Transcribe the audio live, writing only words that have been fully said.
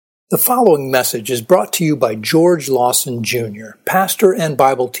The following message is brought to you by George Lawson Jr., pastor and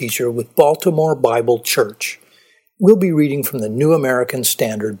Bible teacher with Baltimore Bible Church. We'll be reading from the New American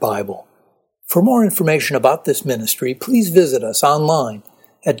Standard Bible. For more information about this ministry, please visit us online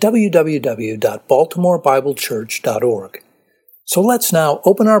at www.baltimorebiblechurch.org. So let's now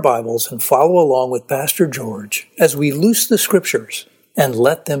open our Bibles and follow along with Pastor George as we loose the Scriptures and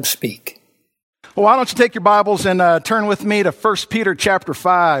let them speak. Well, why don't you take your Bibles and turn with me to 1 Peter chapter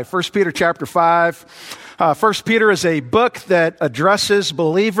 5. 1 Peter chapter 5. 1 Peter is a book that addresses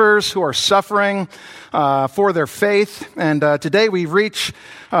believers who are suffering for their faith. And today we reach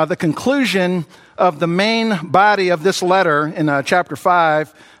the conclusion of the main body of this letter in chapter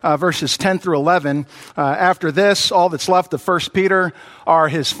 5, verses 10 through 11. After this, all that's left of 1 Peter are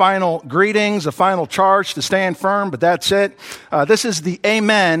his final greetings, a final charge to stand firm, but that's it. This is the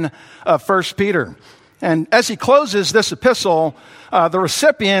amen of 1 Peter. And as he closes this epistle, the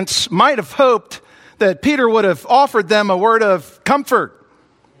recipients might have hoped that Peter would have offered them a word of comfort.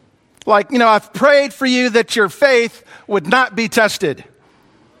 Like, I've prayed for you that your faith would not be tested.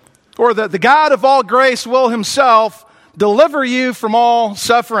 Or that the God of all grace will himself deliver you from all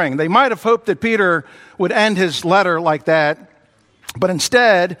suffering. They might have hoped that Peter would end his letter like that. But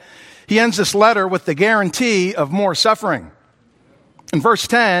instead, he ends this letter with the guarantee of more suffering. In verse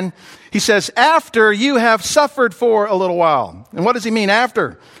 10, he says, after you have suffered for a little while. And what does he mean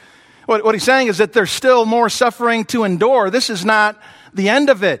after? What he's saying is that there's still more suffering to endure. This is not the end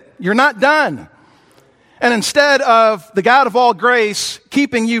of it. You're not done. And instead of the God of all grace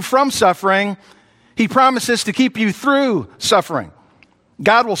keeping you from suffering, he promises to keep you through suffering.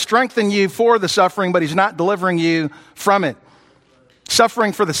 God will strengthen you for the suffering, but he's not delivering you from it.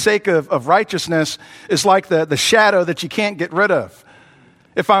 Suffering for the sake of righteousness is like the shadow that you can't get rid of.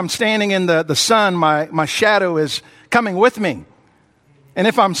 If I'm standing in the sun, my shadow is coming with me. And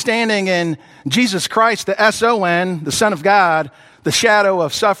if I'm standing in Jesus Christ, the S-O-N, the Son of God, the shadow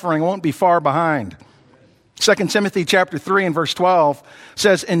of suffering won't be far behind. 2 Timothy chapter 3 and verse 12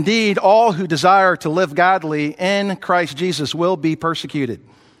 says, indeed, all who desire to live godly in Christ Jesus will be persecuted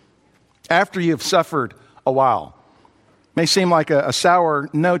after you have suffered a while. May seem like a sour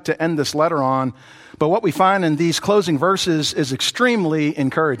note to end this letter on, but what we find in these closing verses is extremely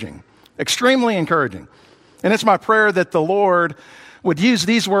encouraging. Extremely encouraging. And it's my prayer that the Lord would use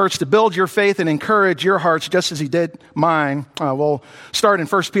these words to build your faith and encourage your hearts just as he did mine. We'll start in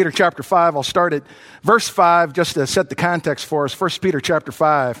 1 Peter chapter 5. I'll start at verse 5 just to set the context for us. 1 Peter chapter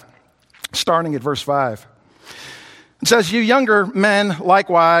 5, starting at verse 5. It says, you younger men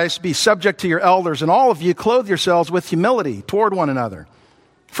likewise be subject to your elders, and all of you clothe yourselves with humility toward one another.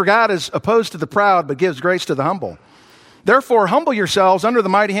 For God is opposed to the proud, but gives grace to the humble. Therefore, humble yourselves under the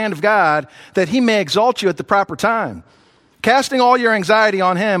mighty hand of God, that he may exalt you at the proper time, casting all your anxiety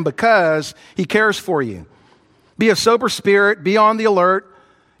on him because he cares for you. Be of sober spirit, be on the alert.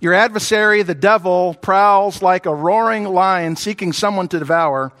 Your adversary, the devil, prowls like a roaring lion seeking someone to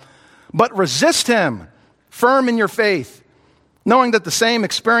devour. But resist him, firm in your faith, knowing that the same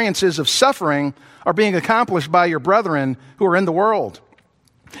experiences of suffering are being accomplished by your brethren who are in the world.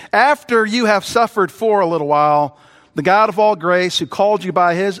 After you have suffered for a little while, the God of all grace, who called you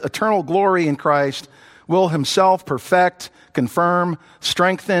by his eternal glory in Christ, will himself perfect, confirm,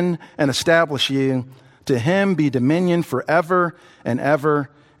 strengthen, and establish you. To him be dominion forever and ever.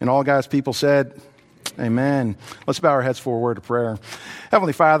 And all God's people said, amen. Let's bow our heads for a word of prayer.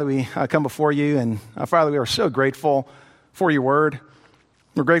 Heavenly Father, we come before you, and Father, we are so grateful for your word.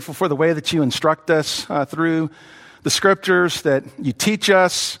 We're grateful for the way that you instruct us through the scriptures, that you teach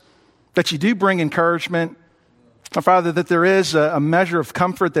us, that you do bring encouragement. Father, that there is a measure of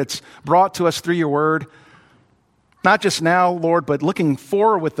comfort that's brought to us through your word. Not just now, Lord, but looking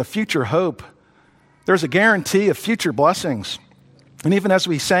forward with the future hope. There's a guarantee of future blessings. And even as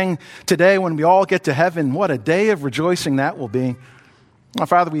we sang today, when we all get to heaven, what a day of rejoicing that will be.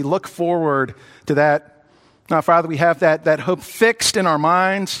 Father, we look forward to that. Father, we have that hope fixed in our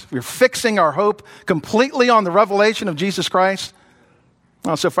minds. We're fixing our hope completely on the revelation of Jesus Christ.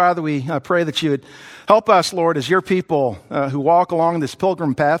 So, Father, we pray that you would help us, Lord, as your people who walk along this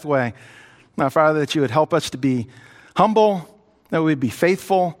pilgrim pathway. Father, that you would help us to be humble, that we would be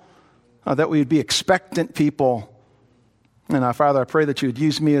faithful, that we would be expectant people. And Father, I pray that you would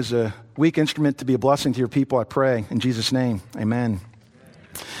use me as a weak instrument to be a blessing to your people, I pray. In Jesus' name, amen.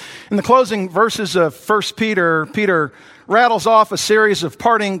 In the closing verses of 1 Peter, Peter rattles off a series of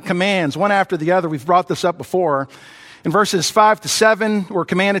parting commands, one after the other. We've brought this up before. In verses 5 to 7, we're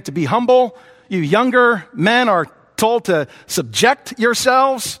commanded to be humble. You younger men are told to subject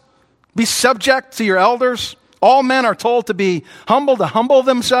yourselves, be subject to your elders. All men are told to be humble, to humble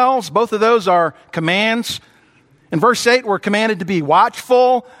themselves. Both of those are commands. In verse 8, we're commanded to be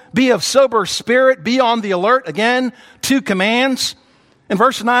watchful, be of sober spirit, be on the alert. Again, 2 commands. In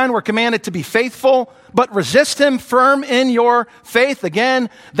verse 9, we're commanded to be faithful, but resist him firm in your faith. Again,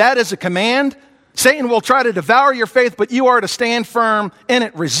 that is a command. Satan will try to devour your faith, but you are to stand firm in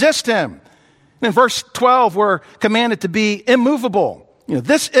it. Resist him. And in verse 12, we're commanded to be immovable.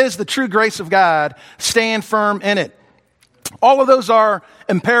 This is the true grace of God. Stand firm in it. All of those are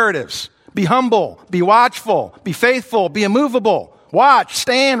imperatives. Be humble, be watchful, be faithful, be immovable. Watch,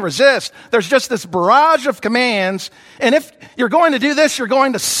 stand, resist. There's just this barrage of commands. And if you're going to do this, you're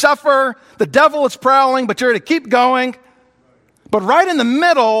going to suffer. The devil is prowling, but you're to keep going. But right in the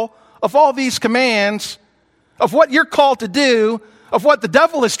middle of all these commands, of what you're called to do, of what the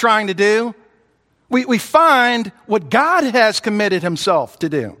devil is trying to do, we find what God has committed himself to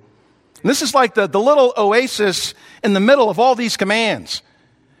do. And this is like the little oasis in the middle of all these commands.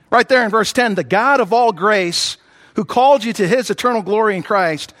 Right there in verse 10, the God of all grace, who called you to his eternal glory in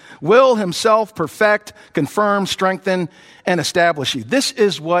Christ, will himself perfect, confirm, strengthen, and establish you. This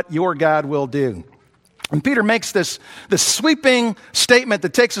is what your God will do. And Peter makes this sweeping statement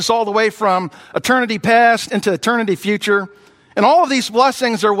that takes us all the way from eternity past into eternity future. And all of these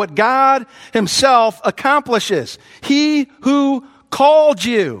blessings are what God himself accomplishes. He who called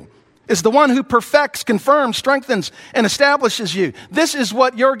you is the one who perfects, confirms, strengthens, and establishes you. This is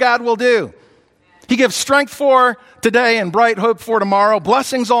what your God will do. He gives strength for today and bright hope for tomorrow.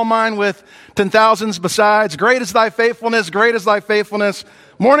 Blessings all mine with 10,000s besides. Great is thy faithfulness, great is thy faithfulness.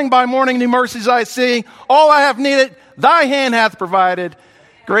 Morning by morning, new mercies I see. All I have needed, thy hand hath provided.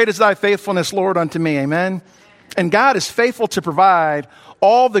 Great is thy faithfulness, Lord, unto me. Amen. And God is faithful to provide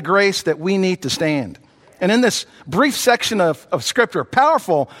all the grace that we need to stand. And in this brief section of Scripture, a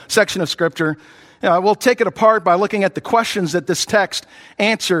powerful section of Scripture, we'll take it apart by looking at the questions that this text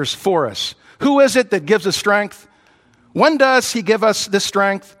answers for us. Who is it that gives us strength? When does he give us this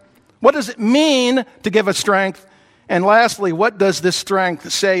strength? What does it mean to give us strength? And lastly, what does this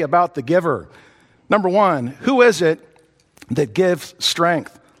strength say about the giver? Number one, who is it that gives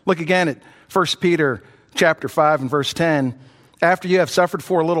strength? Look again at 1 Peter chapter 5 and verse 10. After you have suffered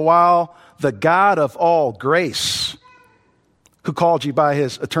for a little while, the God of all grace, who called you by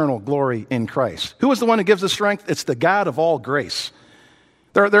his eternal glory in Christ. Who is the one who gives us strength? It's the God of all grace.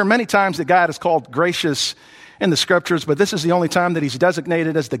 There are many times that God is called gracious in the Scriptures, but this is the only time that he's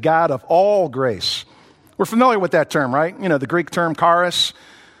designated as the God of all grace. We're familiar with that term, right? The Greek term charis,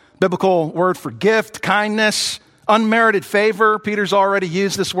 biblical word for gift, kindness, unmerited favor. Peter's already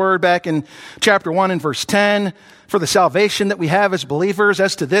used this word back in chapter 1 and verse 10 for the salvation that we have as believers.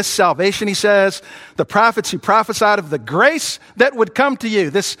 As to this salvation, he says, the prophets who prophesied of the grace that would come to you.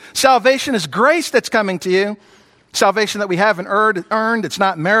 This salvation is grace that's coming to you. Salvation that we haven't earned, it's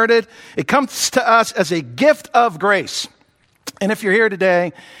not merited. It comes to us as a gift of grace. And if you're here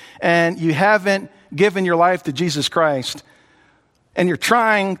today and you haven't given your life to Jesus Christ, and you're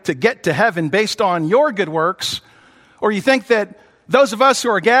trying to get to heaven based on your good works, or you think that those of us who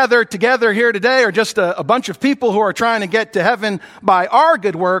are gathered together here today are just a bunch of people who are trying to get to heaven by our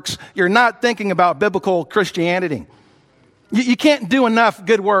good works, you're not thinking about biblical Christianity. You can't do enough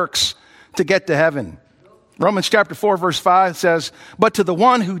good works to get to heaven. Romans chapter 4 verse 5 says, but to the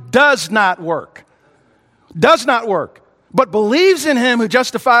one who does not work, but believes in him who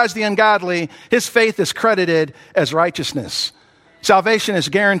justifies the ungodly, his faith is credited as righteousness. Salvation is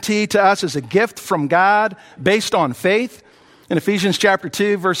guaranteed to us as a gift from God based on faith. In Ephesians chapter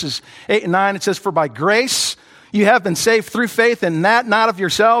 2 verses 8 and 9, it says, for by grace you have been saved through faith, and that not of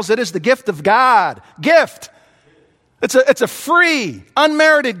yourselves. It is the gift of God. Gift. It's a free,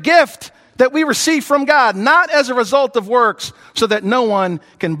 unmerited gift that we receive from God, not as a result of works, so that no one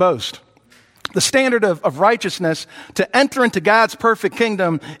can boast. The standard of righteousness to enter into God's perfect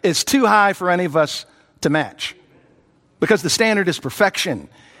kingdom is too high for any of us to match. Because the standard is perfection,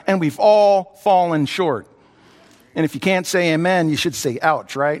 and we've all fallen short. And if you can't say amen, you should say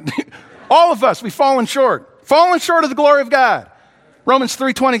ouch, right? All of us, we've fallen short of the glory of God. Romans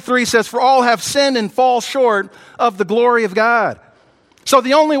 3:23 says, for all have sinned and fall short of the glory of God. So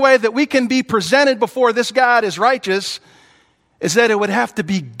the only way that we can be presented before this God as righteous is that it would have to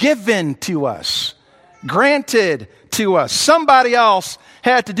be given to us, granted to us. Somebody else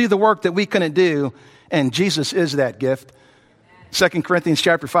had to do the work that we couldn't do, and Jesus is that gift. 2 Corinthians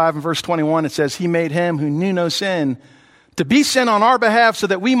chapter 5 and verse 21, it says, he made him who knew no sin to be sin on our behalf so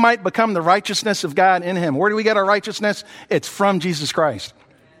that we might become the righteousness of God in him. Where do we get our righteousness? It's from Jesus Christ.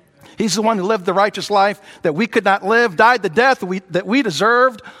 He's the one who lived the righteous life that we could not live, died the death that we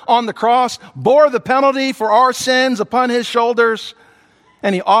deserved on the cross, bore the penalty for our sins upon his shoulders,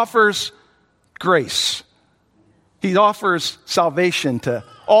 and he offers grace. He offers salvation to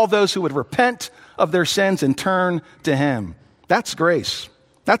all those who would repent of their sins and turn to him. That's grace.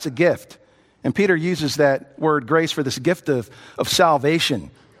 That's a gift. And Peter uses that word grace for this gift of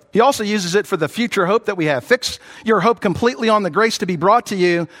salvation. He also uses it for the future hope that we have. Fix your hope completely on the grace to be brought to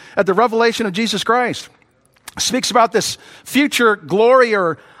you at the revelation of Jesus Christ. Speaks about this future glory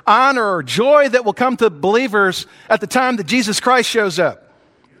or honor or joy that will come to believers at the time that Jesus Christ shows up.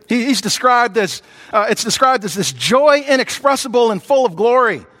 It's described as this joy inexpressible and full of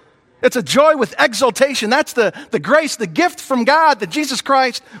glory. It's a joy with exultation. That's the grace, the gift from God that Jesus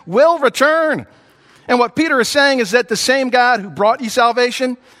Christ will return. And what Peter is saying is that the same God who brought you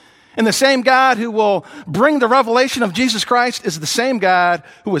salvation and the same God who will bring the revelation of Jesus Christ is the same God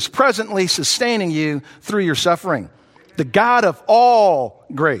who is presently sustaining you through your suffering. The God of all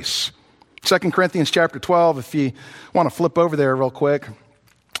grace. 2 Corinthians chapter 12, if you want to flip over there real quick,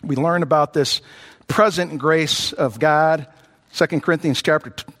 we learn about this present grace of God. 2 Corinthians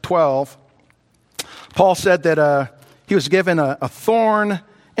chapter 12, Paul said that he was given a thorn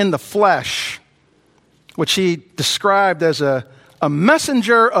in the flesh, which he described as a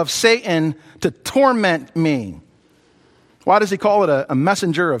messenger of Satan to torment me. Why does he call it a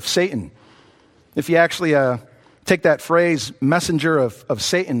messenger of Satan? If you actually take that phrase, messenger of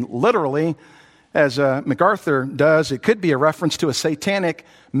Satan, literally, as MacArthur does, it could be a reference to a satanic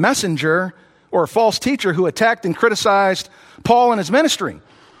messenger or a false teacher who attacked and criticized Paul and his ministry.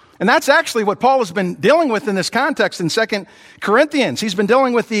 And that's actually what Paul has been dealing with in this context in 2 Corinthians. He's been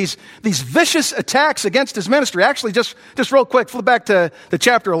dealing with these vicious attacks against his ministry. Actually, just real quick, flip back to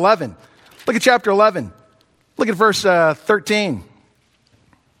chapter 11. Look at chapter 11. Look at verse 13.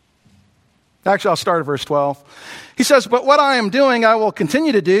 Actually, I'll start at verse 12. He says, "But what I am doing, I will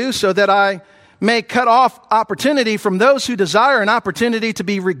continue to do, so that I may cut off opportunity from those who desire an opportunity to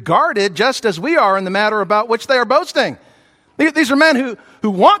be regarded just as we are in the matter about which they are boasting." These are men who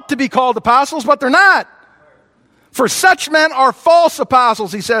want to be called apostles, but they're not. "For such men are false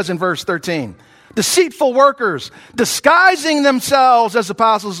apostles," he says in verse 13. "Deceitful workers, disguising themselves as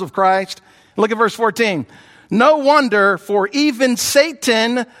apostles of Christ." Look at verse 14. "No wonder, for even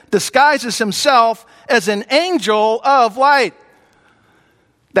Satan disguises himself as an angel of light."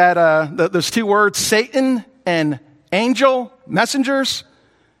 Those two words, Satan and angel, messengers,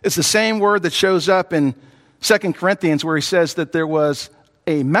 is the same word that shows up in 2 Corinthians, where he says that there was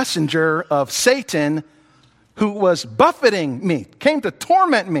a messenger of Satan who was buffeting me, came to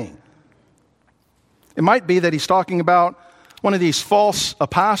torment me. It might be that he's talking about one of these false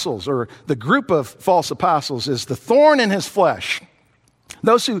apostles, or the group of false apostles is the thorn in his flesh,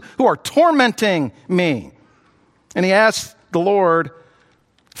 those who are tormenting me. And he asks the Lord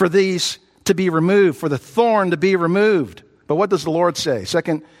for these to be removed, for the thorn to be removed. But what does the Lord say?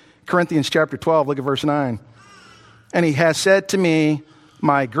 2 Corinthians chapter 12, look at verse 9. "And he has said to me,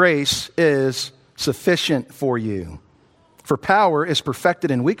 my grace is sufficient for you, for power is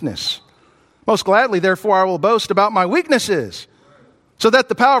perfected in weakness. Most gladly, therefore, I will boast about my weaknesses, so that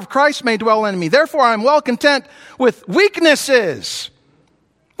the power of Christ may dwell in me. Therefore, I am well content with weaknesses."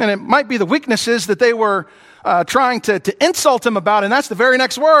 And it might be the weaknesses that they were trying to insult him about, and that's the very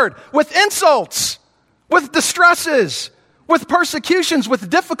next word. With insults, with distresses, with persecutions, with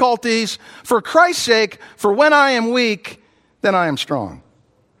difficulties, for Christ's sake, for when I am weak, then I am strong.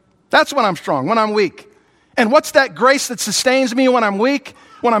 That's when I'm strong, when I'm weak. And what's that grace that sustains me when I'm weak,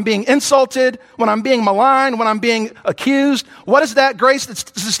 when I'm being insulted, when I'm being maligned, when I'm being accused? What is that grace that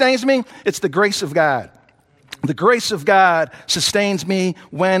sustains me? It's the grace of God. The grace of God sustains me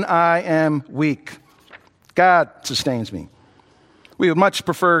when I am weak. God sustains me. We would much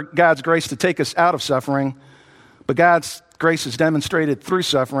prefer God's grace to take us out of suffering, but God's grace is demonstrated through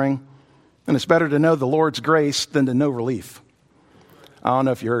suffering, and it's better to know the Lord's grace than to know relief. I don't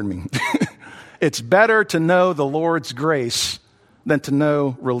know if you heard me. It's better to know the Lord's grace than to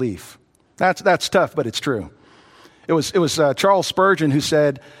know relief. That's tough, but it's true. It was Charles Spurgeon who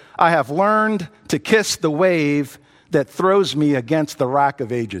said, "I have learned to kiss the wave that throws me against the rock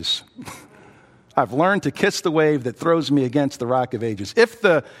of ages." I've learned to kiss the wave that throws me against the rock of ages. If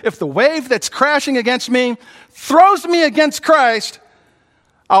the wave that's crashing against me throws me against Christ,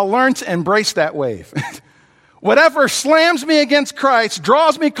 I'll learn to embrace that wave. Whatever slams me against Christ,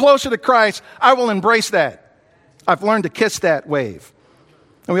 draws me closer to Christ, I will embrace that. I've learned to kiss that wave.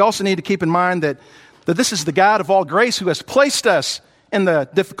 And we also need to keep in mind that this is the God of all grace who has placed us in the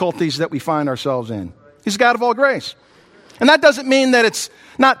difficulties that we find ourselves in. He's the God of all grace. And that doesn't mean that it's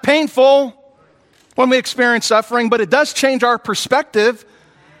not painful when we experience suffering, but it does change our perspective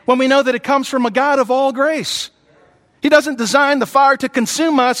when we know that it comes from a God of all grace. He doesn't design the fire to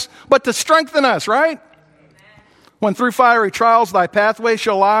consume us, but to strengthen us, right? When through fiery trials thy pathway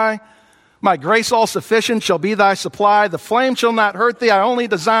shall lie, my grace all sufficient shall be thy supply. The flame shall not hurt thee, I only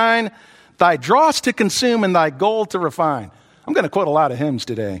design thy dross to consume and thy gold to refine. I'm going to quote a lot of hymns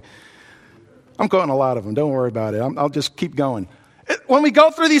today. I'm quoting a lot of them. Don't worry about it. I'll just keep going. When we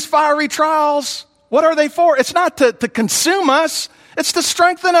go through these fiery trials, what are they for? It's not to consume us. It's to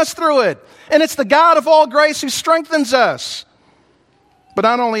strengthen us through it. And it's the God of all grace who strengthens us. But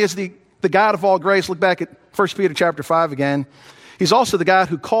not only is the God of all grace, look back at 1 Peter chapter 5 again, he's also the God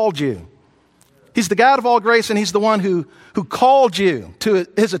who called you. He's the God of all grace, and he's the one who called you to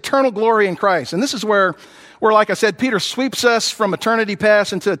his eternal glory in Christ. And this is where, like I said, Peter sweeps us from eternity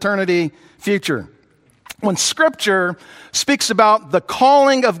past into eternity future. When Scripture speaks about the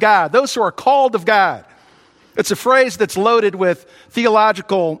calling of God, those who are called of God, it's a phrase that's loaded with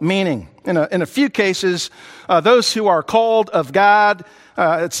theological meaning. In a few cases, those who are called of God,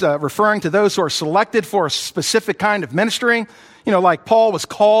 it's referring to those who are selected for a specific kind of ministry. You know, like Paul was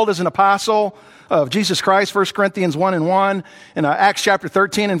called as an apostle of Jesus Christ, 1 Corinthians 1:1. In Acts chapter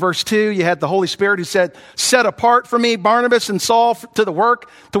 13 and verse 2, you had the Holy Spirit who said, set apart for me Barnabas and Saul to the work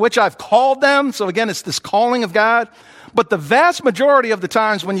to which I've called them. So again, it's this calling of God. But the vast majority of the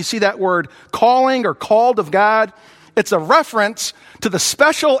times when you see that word calling or called of God, it's a reference to the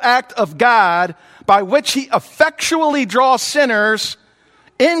special act of God by which he effectually draws sinners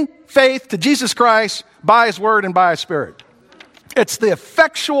in faith to Jesus Christ by his word and by his Spirit. It's the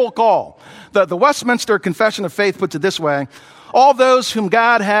effectual call. The Westminster Confession of Faith puts it this way: all those whom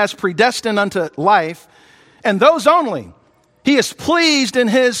God has predestined unto life, and those only, he is pleased in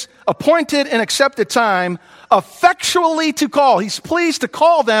his appointed and accepted time effectually to call. He's pleased to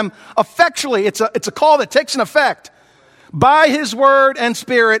call them effectually. It's a call that takes an effect by his word and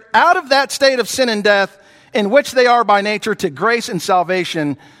Spirit out of that state of sin and death in which they are by nature to grace and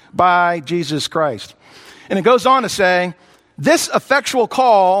salvation by Jesus Christ. And it goes on to say, this effectual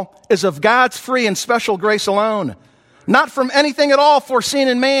call is of God's free and special grace alone, not from anything at all foreseen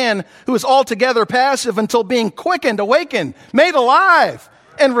in man, who is altogether passive until being quickened, awakened, made alive,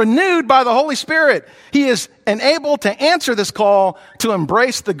 and renewed by the Holy Spirit. He is enabled to answer this call to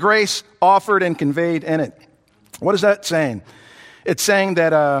embrace the grace offered and conveyed in it. What is that saying? It's saying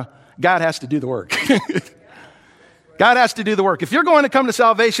that God has to do the work. God has to do the work. If you're going to come to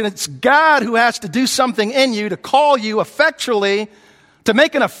salvation, it's God who has to do something in you to call you effectually, to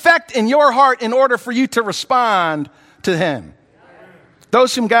make an effect in your heart in order for you to respond to him.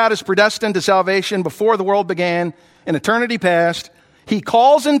 Those whom God has predestined to salvation before the world began, in eternity past, he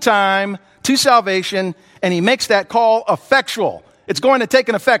calls in time to salvation, and he makes that call effectual. It's going to take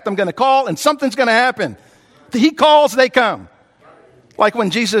an effect. I'm going to call, and something's going to happen. He calls, they come. Like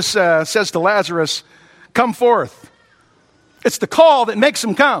when Jesus says to Lazarus, come forth. It's the call that makes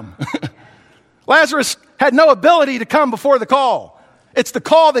him come. Lazarus had no ability to come before the call. It's the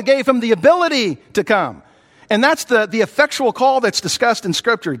call that gave him the ability to come. And that's the effectual call that's discussed in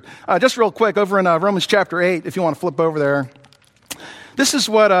Scripture. Just real quick, over in Romans chapter 8, if you want to flip over there. This is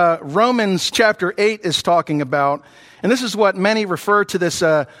what Romans chapter 8 is talking about. And this is what many refer to this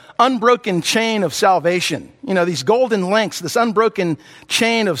unbroken chain of salvation. You know, these golden links, this unbroken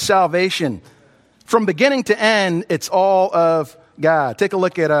chain of salvation. From beginning to end, it's all of God. Take a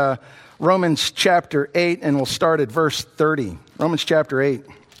look at Romans chapter 8, and we'll start at verse 30. Romans chapter 8.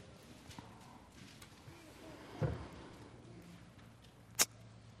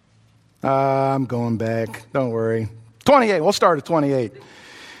 I'm going back. Don't worry. 28. We'll start at 28.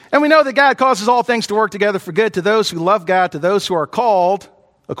 And we know that God causes all things to work together for good to those who love God, to those who are called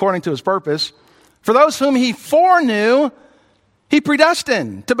according to his purpose. For those whom he foreknew, he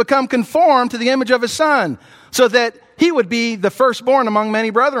predestined to become conformed to the image of his Son, so that he would be the firstborn among many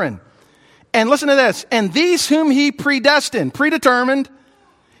brethren. And listen to this. And these whom he predestined, predetermined,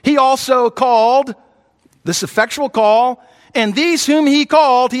 he also called, this effectual call. And these whom he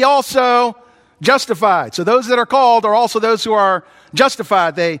called, he also justified. So those that are called are also those who are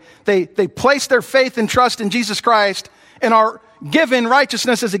justified. They place their faith and trust in Jesus Christ and are given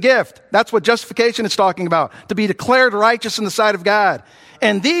righteousness as a gift. That's what justification is talking about, to be declared righteous in the sight of God.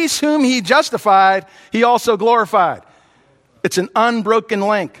 And these whom he justified, he also glorified. It's an unbroken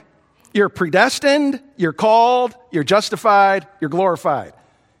link. You're predestined, you're called, you're justified, you're glorified.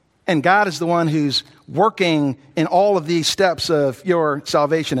 And God is the one who's working in all of these steps of your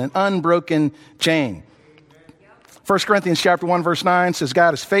salvation, an unbroken chain. 1 Corinthians chapter 1, verse 9 says,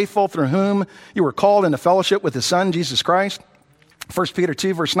 God is faithful, through whom you were called into fellowship with his Son, Jesus Christ. 1 Peter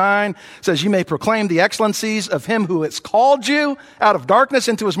 2, verse 9 says, you may proclaim the excellencies of him who has called you out of darkness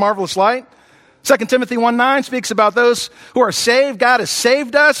into his marvelous light. 2 Timothy 1:9 speaks about those who are saved. God has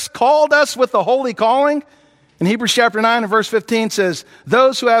saved us, called us with the holy calling. And Hebrews chapter 9 and verse 15 says,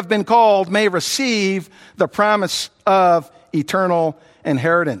 those who have been called may receive the promise of eternal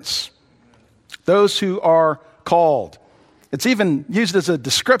inheritance. Those who are called. It's even used as a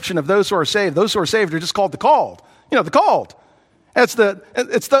description of those who are saved. Those who are saved are just called the called. You know, the called. It's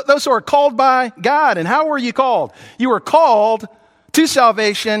those who are called by God. And how were you called? You were called to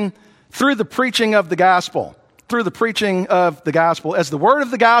salvation through the preaching of the gospel. Through the preaching of the gospel. As the word of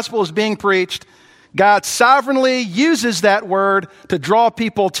the gospel is being preached, God sovereignly uses that word to draw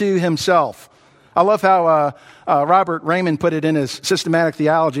people to himself. I love how Robert Raymond put it in his systematic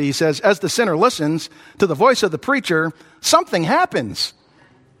theology. He says, as the sinner listens to the voice of the preacher, something happens.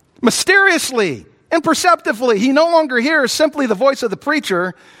 Mysteriously, imperceptibly, he no longer hears simply the voice of the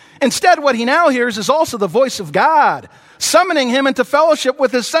preacher. Instead, what he now hears is also the voice of God, summoning him into fellowship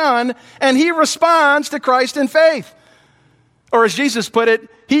with his Son, and he responds to Christ in faith. Or as Jesus put it,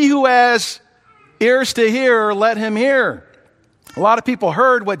 he who has ears to hear, let him hear. A lot of people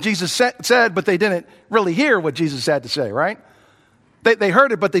heard what Jesus said, but they didn't really hear what Jesus had to say, right? They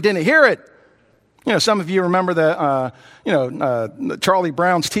heard it, but they didn't hear it. You know, some of you remember Charlie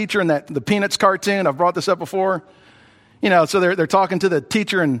Brown's teacher in the Peanuts cartoon. I've brought this up before. You know, so they're talking to the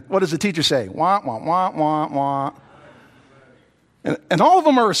teacher, and what does the teacher say? Wah, wah, wah, wah, wah. And all of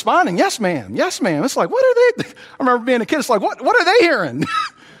them are responding, yes, ma'am, yes, ma'am. It's like, what are they? I remember being a kid, it's like, what are they hearing?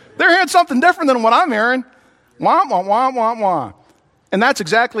 They're hearing something different than what I'm hearing. Wah, wah, wah, wah, wah. And that's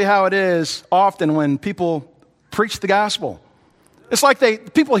exactly how it is often when people preach the gospel. It's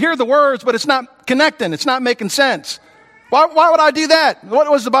like people hear the words, but it's not connecting. It's not making sense. Why would I do that? What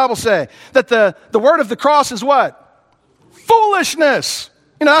does the Bible say? That the word of the cross is what? Foolishness.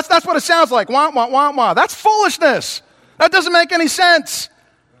 You know, that's what it sounds like. Wah, wah, wah, wah. That's foolishness. That doesn't make any sense.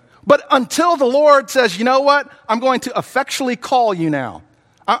 But until the Lord says, you know what? I'm going to effectually call you now.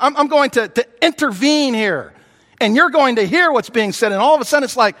 I'm going to intervene here. And you're going to hear what's being said. And all of a sudden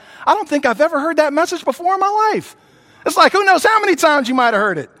it's like, I don't think I've ever heard that message before in my life. It's like, who knows how many times you might have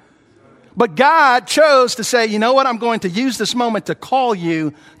heard it. But God chose to say, you know what? I'm going to use this moment to call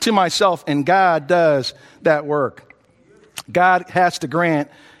you to myself. And God does that work. God has to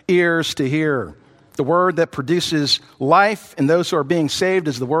grant ears to hear. The word that produces life in those who are being saved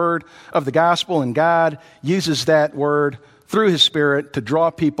is the word of the gospel. And God uses that word through his Spirit to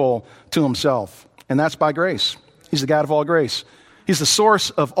draw people to himself. And that's by grace. He's the God of all grace. He's the source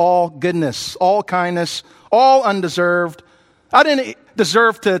of all goodness, all kindness, all undeserved. I didn't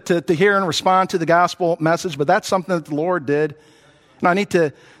deserve to hear and respond to the gospel message, but that's something that the Lord did. And I need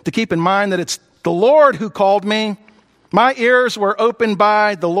to keep in mind that it's the Lord who called me. My ears were opened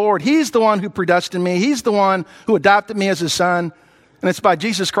by the Lord. He's the one who predestined me. He's the one who adopted me as his son. And it's by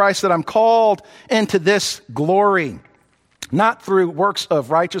Jesus Christ that I'm called into this glory. Not through works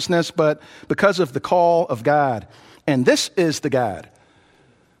of righteousness, but because of the call of God. And this is the God.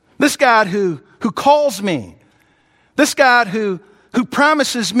 This God who calls me. This God who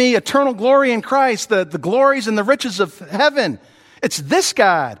promises me eternal glory in Christ, the glories and the riches of heaven. It's this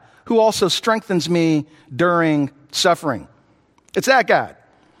God who also strengthens me during suffering. It's that God.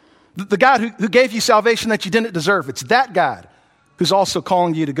 The God who gave you salvation that you didn't deserve. It's that God who's also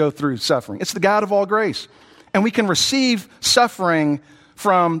calling you to go through suffering. It's the God of all grace. And we can receive suffering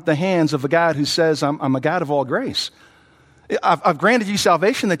from the hands of a God who says, I'm a God of all grace. I've granted you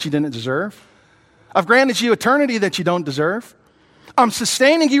salvation that you didn't deserve. I've granted you eternity that you don't deserve. I'm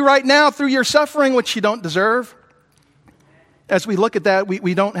sustaining you right now through your suffering, which you don't deserve. As we look at that,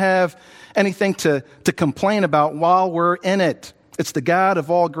 we don't have anything to complain about while we're in it. It's the God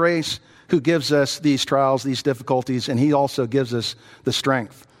of all grace who gives us these trials, these difficulties, and he also gives us the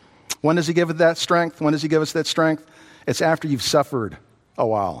strength. When does he give us that strength? When does he give us that strength? It's after you've suffered a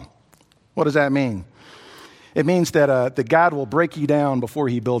while. What does that mean? It means that God will break you down before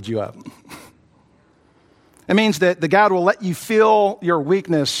he builds you up. It means that the God will let you feel your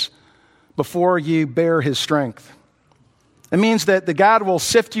weakness before you bear his strength. It means that the God will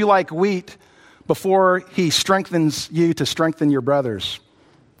sift you like wheat before he strengthens you to strengthen your brothers.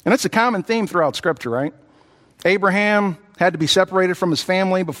 And it's a common theme throughout Scripture, right? Abraham had to be separated from his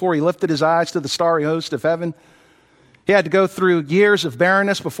family before he lifted his eyes to the starry host of heaven. He had to go through years of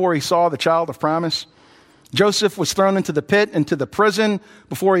barrenness before he saw the child of promise. Joseph was thrown into the pit, into the prison,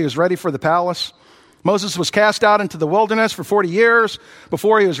 before he was ready for the palace. Moses was cast out into the wilderness for 40 years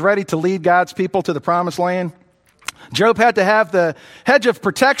before he was ready to lead God's people to the promised land. Job had to have the hedge of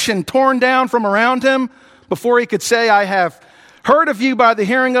protection torn down from around him before he could say, I have heard of you by the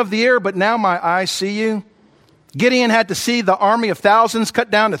hearing of the ear, but now my eyes see you. Gideon had to see the army of thousands cut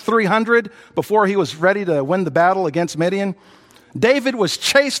down to 300 before he was ready to win the battle against Midian. David was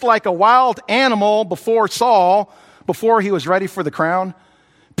chased like a wild animal before Saul, before he was ready for the crown.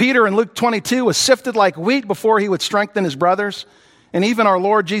 Peter in Luke 22 was sifted like wheat before he would strengthen his brothers. And even our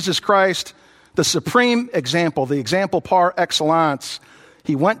Lord Jesus Christ, the supreme example, the example par excellence,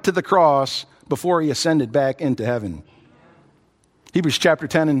 he went to the cross before he ascended back into heaven. Hebrews chapter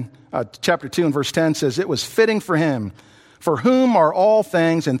 2 and verse 10 says, it was fitting for him, for whom are all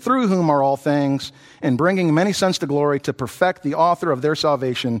things and through whom are all things, and bringing many sons to glory, to perfect the author of their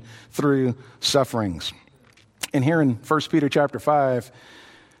salvation through sufferings. And here in 1 Peter chapter 5,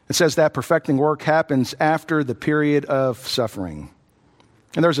 it says that perfecting work happens after the period of suffering.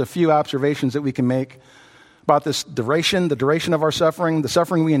 And there's a few observations that we can make about this duration, the duration of our suffering. The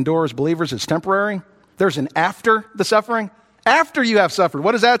suffering we endure as believers is temporary. There's an after the suffering. After you have suffered,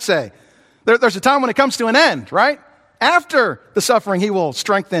 what does that say? There's a time when it comes to an end, right? After the suffering, he will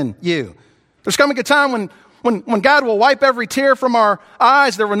strengthen you. There's coming a time when God will wipe every tear from our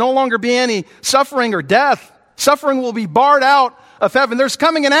eyes. There will no longer be any suffering or death. Suffering will be barred out of heaven. There's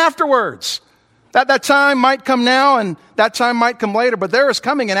coming an afterwards. That time might come now and that time might come later, but there is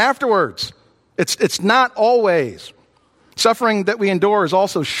coming an afterwards. It's not always. Suffering that we endure is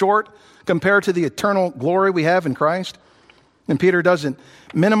also short compared to the eternal glory we have in Christ. And Peter doesn't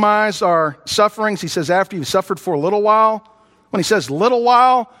minimize our sufferings. He says after you've suffered for a little while. When he says little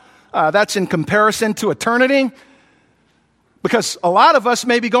while, that's in comparison to eternity. Because a lot of us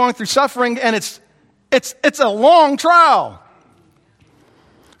may be going through suffering and it's a long trial.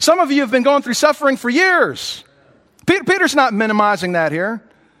 Some of you have been going through suffering for years. Peter's not minimizing that here.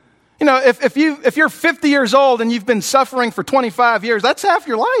 You know, if you're 50 years old and you've been suffering for 25 years, that's half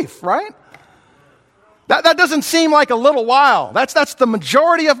your life, right? That doesn't seem like a little while. That's the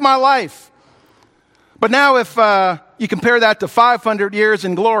majority of my life. But now if you compare that to 500 years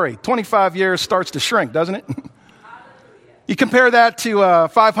in glory, 25 years starts to shrink, doesn't it? You compare that to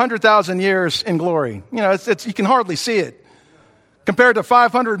 500,000 years in glory. You know, you can hardly see it. Compared to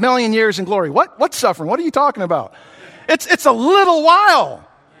 500 million years in glory. What suffering? What are you talking about? It's a little while.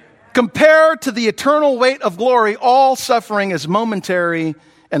 Compared to the eternal weight of glory, all suffering is momentary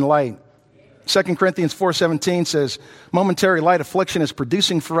and light. 2 Corinthians 4:17 says, momentary light affliction is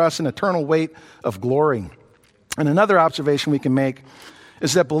producing for us an eternal weight of glory. And another observation we can make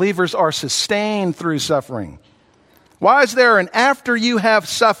is that believers are sustained through suffering. Why is there an after you have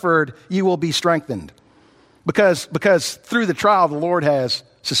suffered, you will be strengthened? Because through the trial, the Lord has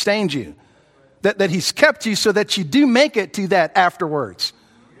sustained you. That he's kept you so that you do make it to that afterwards.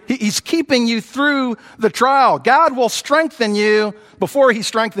 He's keeping you through the trial. God will strengthen you before he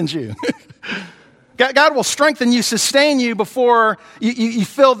strengthens you. God will strengthen you, sustain you before you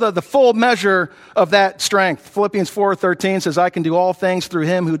feel the full measure of that strength. Philippians 4:13 says, I can do all things through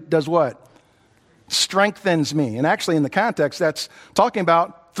him who does what? Strengthens me. And actually in the context, that's talking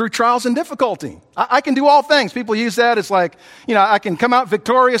about through trials and difficulty. I can do all things. People use that as like, you know, I can come out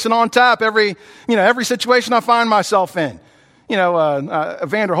victorious and on top every situation I find myself in. You know,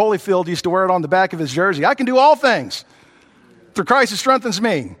 Evander Holyfield used to wear it on the back of his jersey. I can do all things through Christ who strengthens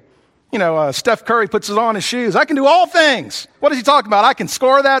me. You know, Steph Curry puts it on his shoes. I can do all things. What is he talking about? I can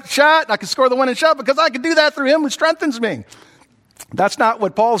score that shot. I can score the winning shot because I can do that through him who strengthens me. That's not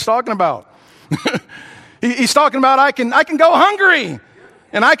what Paul's talking about. He's talking about I can go hungry,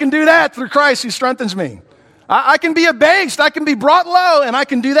 and I can do that through Christ who strengthens me. I can be abased. I can be brought low, and I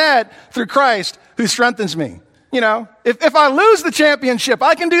can do that through Christ who strengthens me. You know, if I lose the championship,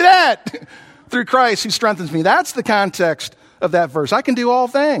 I can do that through Christ who strengthens me. That's the context of that verse. I can do all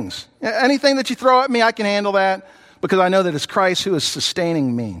things. Anything that you throw at me, I can handle that because I know that it's Christ who is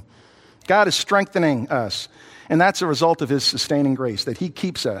sustaining me. God is strengthening us, and that's a result of his sustaining grace, that he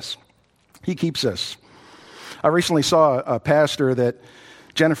keeps us. He keeps us. I recently saw a pastor that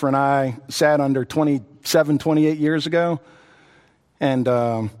Jennifer and I sat under 28 years ago,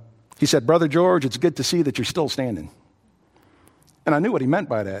 and he said, Brother George, it's good to see that you're still standing. And I knew what he meant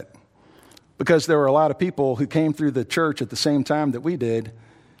by that. Because there were a lot of people who came through the church at the same time that we did,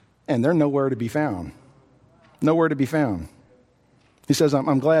 and they're nowhere to be found. Nowhere to be found. He says,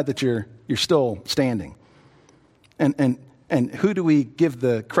 I'm glad that you're still standing. And who do we give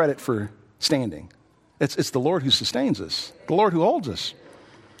the credit for standing? It's the Lord who sustains us, the Lord who holds us.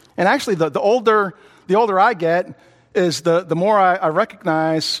 And actually, the older I get, is the more I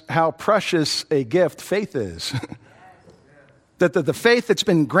recognize how precious a gift faith is. that the faith that's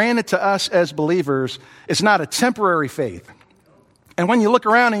been granted to us as believers is not a temporary faith. And when you look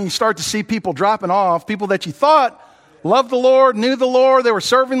around and you start to see people dropping off, people that you thought loved the Lord, knew the Lord, they were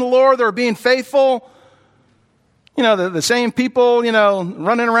serving the Lord, they were being faithful, the same people,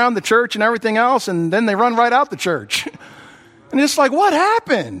 running around the church and everything else, and then they run right out the church. And it's like, what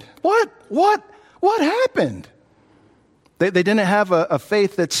happened? What happened? They didn't have a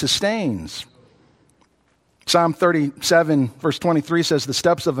faith that sustains. Psalm 37, verse 23 says, the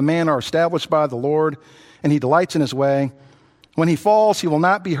steps of a man are established by the Lord, and he delights in his way. When he falls, he will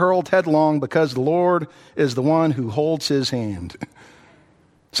not be hurled headlong, because the Lord is the one who holds his hand.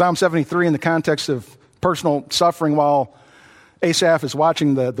 Psalm 73, in the context of personal suffering while Asaph is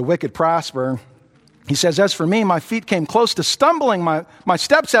watching the wicked prosper, he says, as for me, my feet came close to stumbling. My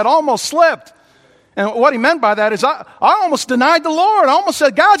steps had almost slipped. And what he meant by that is I almost denied the Lord. I almost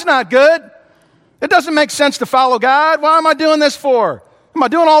said, God's not good. It doesn't make sense to follow God. Why am I doing this for? Am I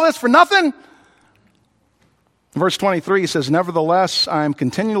doing all this for nothing? Verse 23 says, nevertheless, I am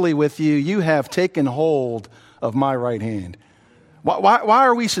continually with you. You have taken hold of my right hand. Why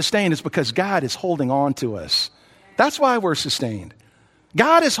are we sustained? It's because God is holding on to us. That's why we're sustained.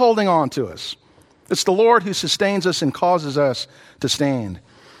 God is holding on to us. It's the Lord who sustains us and causes us to stand.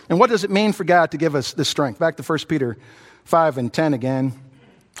 And what does it mean for God to give us this strength? Back to 1 Peter 5 and 10 again.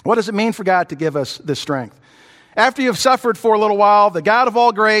 What does it mean for God to give us this strength? After you have suffered for a little while, the God of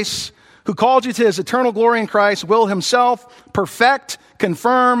all grace, who called you to his eternal glory in Christ, will himself perfect,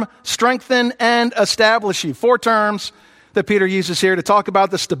 confirm, strengthen, and establish you. 4 terms that Peter uses here to talk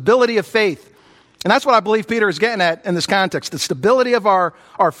about the stability of faith. And that's what I believe Peter is getting at in this context, the stability of our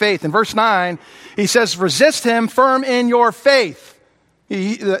faith. In verse 9, he says, resist him firm in your faith.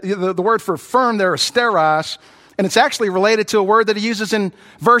 The word for firm there is steros, and it's actually related to a word that he uses in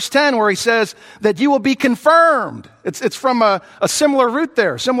verse 10 where he says that you will be confirmed. It's from a similar root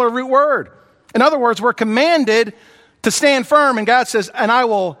there, similar root word. In other words, we're commanded to stand firm, and God says, and I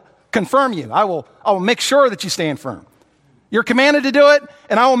will confirm you. I will make sure that you stand firm. You're commanded to do it,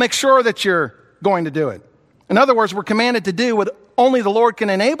 and I will make sure that you're going to do it. In other words, we're commanded to do what only the Lord can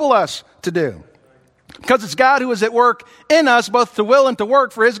enable us to do. Because it's God who is at work in us, both to will and to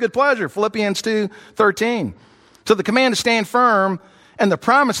work for his good pleasure. Philippians 2:13. So the command to stand firm and the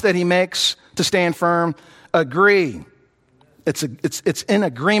promise that he makes to stand firm agree. It's in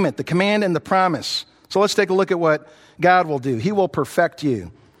agreement, the command and the promise. So let's take a look at what God will do. He will perfect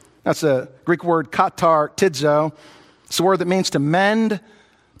you. That's a Greek word, katartizo. It's a word that means to mend,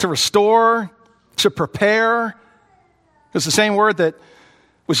 to restore, to prepare. It's the same word that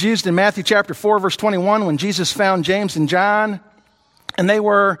was used in Matthew chapter 4, verse 21, when Jesus found James and John, and they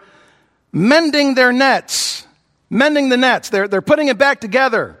were mending their nets. Mending the nets. They're putting it back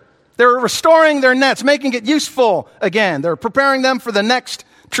together. They're restoring their nets, making it useful again. They're preparing them for the next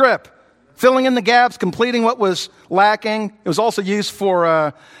trip, filling in the gaps, completing what was lacking. It was also used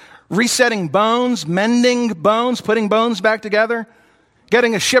for resetting bones, mending bones, putting bones back together,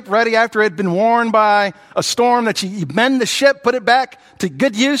 getting a ship ready after it had been worn by a storm, that you mend the ship, put it back to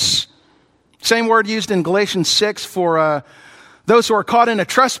good use. Same word used in Galatians 6 for those who are caught in a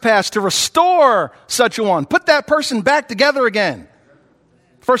trespass, to restore such a one. Put that person back together again.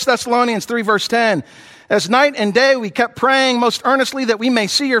 1 Thessalonians 3 verse 10. As night and day we kept praying most earnestly that we may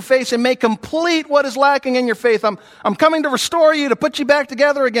see your face and may complete what is lacking in your faith. I'm coming to restore you, to put you back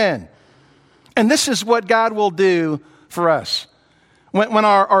together again. And this is what God will do for us. When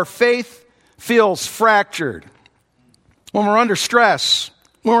our faith feels fractured, when we're under stress,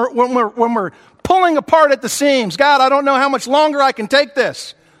 when we're pulling apart at the seams. God, I don't know how much longer I can take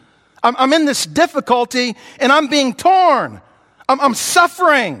this. I'm in this difficulty and I'm being torn. I'm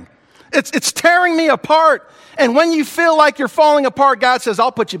suffering. It's tearing me apart. And when you feel like you're falling apart, God says,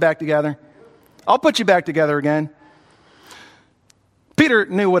 I'll put you back together. I'll put you back together again. Peter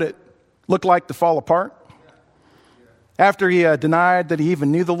knew what it looked like to fall apart. After he denied that he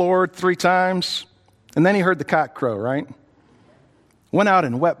even knew the Lord 3 times, and then he heard the cock crow, right? Went out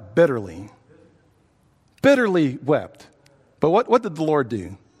and wept bitterly. Bitterly wept. But what did the Lord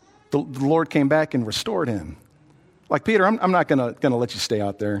do? The Lord came back and restored him. Like, Peter, I'm not going to let you stay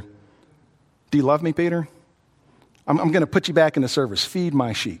out there. Do you love me, Peter? I'm going to put you back into service. Feed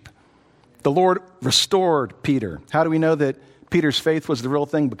my sheep. The Lord restored Peter. How do we know that Peter's faith was the real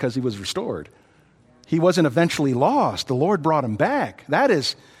thing? Because he was restored. He wasn't eventually lost. The Lord brought him back. That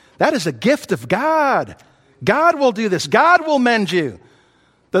is a gift of God. God will do this. God will mend you.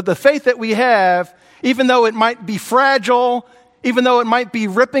 The faith that we have, even though it might be fragile, even though it might be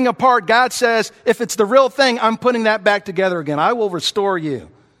ripping apart, God says, if it's the real thing, I'm putting that back together again. I will restore you.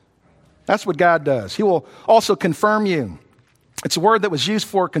 That's what God does. He will also confirm you. It's a word that was used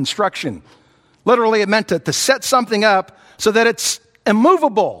for construction. Literally, it meant to set something up so that it's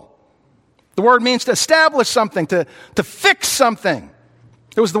immovable. The word means to establish something, to fix something.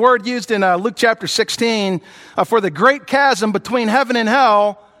 It was the word used in Luke chapter 16 for the great chasm between heaven and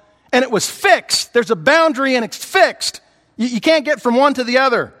hell, and it was fixed. There's a boundary and it's fixed. You can't get from one to the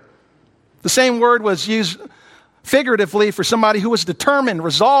other. The same word was used figuratively for somebody who was determined,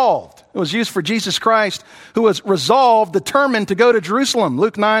 resolved. It was used for Jesus Christ, who was resolved, determined to go to Jerusalem.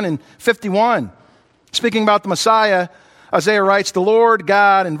 Luke 9:51. Speaking about the Messiah, Isaiah writes, the Lord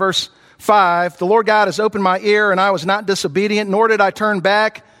God, in verse 5, the Lord God has opened my ear, and I was not disobedient, nor did I turn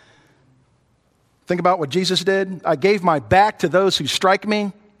back. Think about what Jesus did. I gave my back to those who strike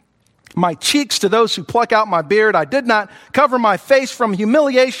me, my cheeks to those who pluck out my beard. I did not cover my face from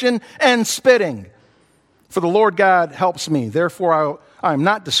humiliation and spitting. For the Lord God helps me. Therefore, I am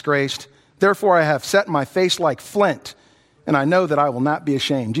not disgraced. Therefore, I have set my face like flint, and I know that I will not be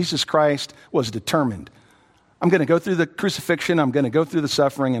ashamed. Jesus Christ was determined. I'm going to go through the crucifixion. I'm going to go through the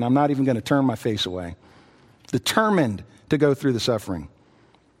suffering, and I'm not even going to turn my face away. Determined to go through the suffering.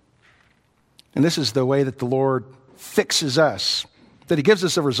 And this is the way that the Lord fixes us, that he gives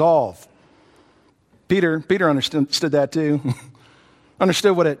us a resolve. Peter understood that too.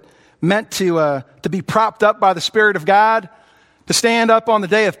 Understood what it meant to be propped up by the Spirit of God, to stand up on the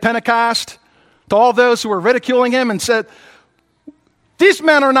day of Pentecost to all those who were ridiculing him and said, these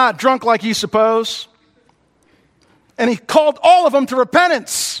men are not drunk like you suppose. And he called all of them to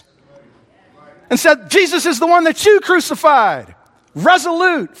repentance and said, Jesus is the one that you crucified.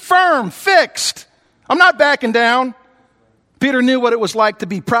 Resolute, firm, fixed. I'm not backing down. Peter knew what it was like to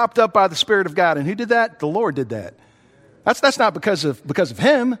be propped up by the Spirit of God. And who did that? The Lord did that. That's not because of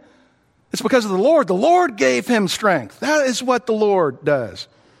him. It's because of the Lord. The Lord gave him strength. That is what the Lord does.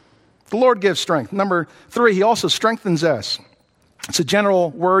 The Lord gives strength. Number 3, he also strengthens us. It's a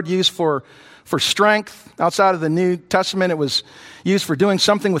general word used for strength. Outside of the New Testament, it was used for doing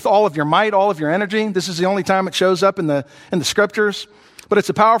something with all of your might, all of your energy. This is the only time it shows up in the scriptures. But it's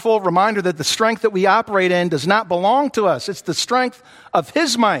a powerful reminder that the strength that we operate in does not belong to us. It's the strength of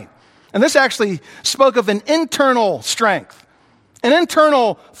his might. And this actually spoke of an internal strength, an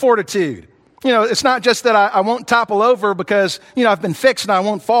internal fortitude. You know, it's not just that I won't topple over because, you know, I've been fixed and I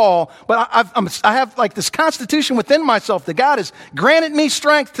won't fall, but I have like this constitution within myself that God has granted me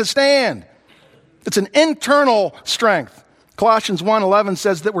strength to stand. It's an internal strength. Colossians 1:11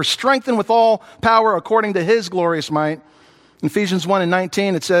 says that we're strengthened with all power according to his glorious might. In Ephesians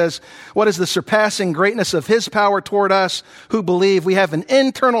 1:19, it says, what is the surpassing greatness of his power toward us who believe? We have an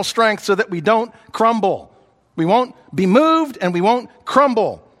internal strength so that we don't crumble. We won't be moved and we won't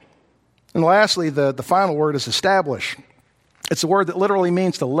crumble. And lastly, the final word is establish. It's a word that literally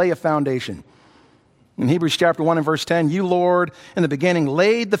means to lay a foundation. In Hebrews chapter 1 and verse 10, you, Lord, in the beginning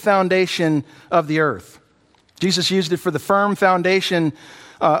laid the foundation of the earth. Jesus used it for the firm foundation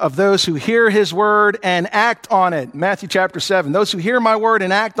of those who hear his word and act on it. Matthew chapter 7, those who hear my word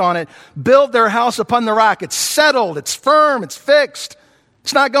and act on it build their house upon the rock. It's settled, it's firm, it's fixed.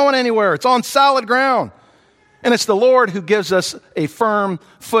 It's not going anywhere. It's on solid ground. And it's the Lord who gives us a firm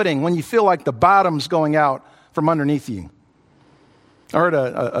footing when you feel like the bottom's going out from underneath you. I heard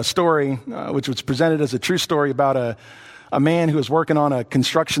a story, which was presented as a true story, about a man who was working on a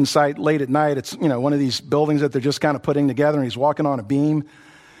construction site late at night. It's, you know, one of these buildings that they're just kind of putting together, and he's walking on a beam.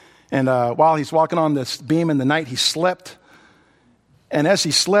 And while he's walking on this beam in the night, he slipped. And as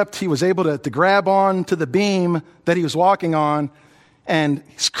he slipped, he was able to grab on to the beam that he was walking on. And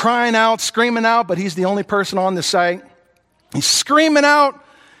he's crying out, screaming out, but he's the only person on the site. He's screaming out.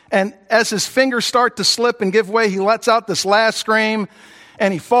 And as his fingers start to slip and give way, he lets out this last scream,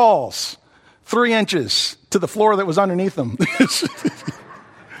 and he falls 3 inches to the floor that was underneath him.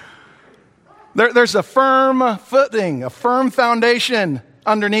 There's a firm footing, a firm foundation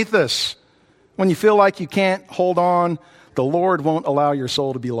underneath us. When you feel like you can't hold on, the Lord won't allow your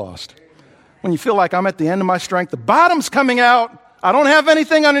soul to be lost. When you feel like I'm at the end of my strength, the bottom's coming out, I don't have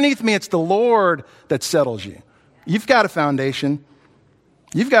anything underneath me, it's the Lord that settles you. You've got a foundation.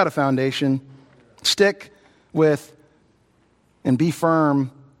 You've got a foundation. Stick with and be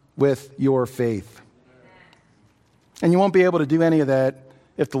firm with your faith. And you won't be able to do any of that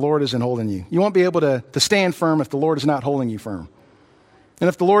if the Lord isn't holding you. You won't be able to stand firm if the Lord is not holding you firm. And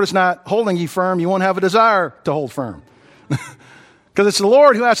if the Lord is not holding you firm, you won't have a desire to hold firm. Because it's the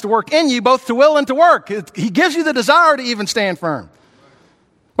Lord who has to work in you both to will and to work. He gives you the desire to even stand firm.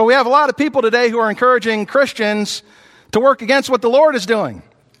 But we have a lot of people today who are encouraging Christians to work against what the Lord is doing.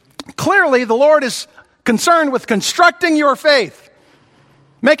 Clearly, the Lord is concerned with constructing your faith,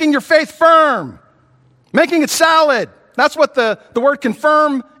 making your faith firm, making it solid, That's what the word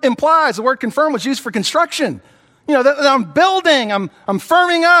confirm implies. The word confirm was used for construction. You know, that I'm building, I'm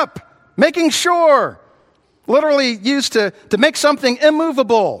firming up, making sure. Literally used to make something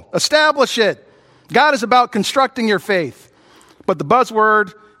immovable, establish it. God is about constructing your faith. But the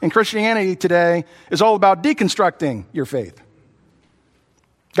buzzword in Christianity today is all about deconstructing your faith.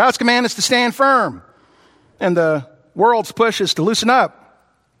 God's command is to stand firm, and the world's push is to loosen up.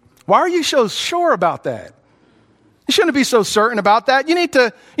 Why are you so sure about that? You shouldn't be so certain about that. You need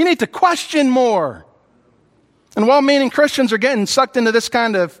to question more. And well-meaning Christians are getting sucked into this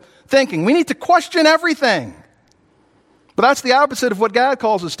kind of thinking. We need to question everything. But that's the opposite of what God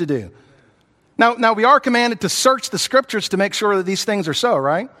calls us to do. Now we are commanded to search the scriptures to make sure that these things are so,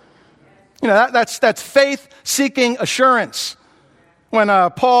 right? You know, that's faith-seeking assurance. When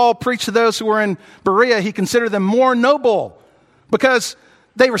Paul preached to those who were in Berea, he considered them more noble because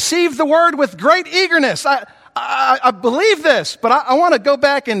they received the word with great eagerness. I believe this, but I want to go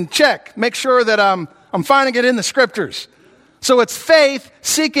back and check, make sure that I'm finding it in the scriptures. So it's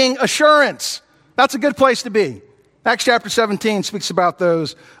faith-seeking assurance. That's a good place to be. Acts chapter 17 speaks about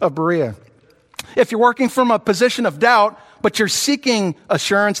those of Berea. If you're working from a position of doubt, but you're seeking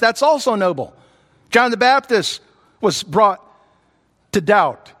assurance, that's also noble. John the Baptist was brought to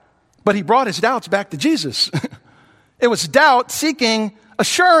doubt, but he brought his doubts back to Jesus. It was doubt seeking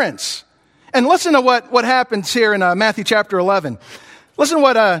assurance. And listen to what happens here in Matthew chapter 11. Listen to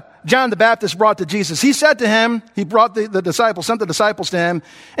what John the Baptist brought to Jesus. He said to him, he brought the disciples, sent the disciples to him,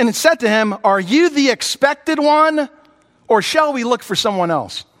 and it said to him, "Are you the expected one, or shall we look for someone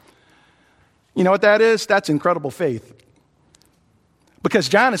else?" You know what that is? That's incredible faith. Because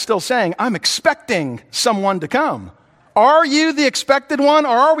John is still saying, I'm expecting someone to come. Are you the expected one,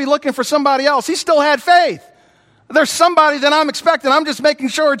 or are we looking for somebody else? He still had faith. There's somebody that I'm expecting. I'm just making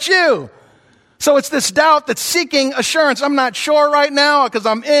sure it's you. So it's this doubt that's seeking assurance. I'm not sure right now because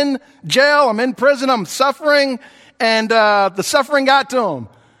I'm in jail, I'm in prison, I'm suffering, and the suffering got to him.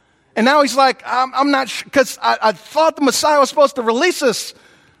 And now he's like, I'm not sure, because I thought the Messiah was supposed to release us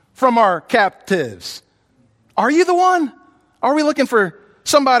from our captives. Are you the one? Are we looking for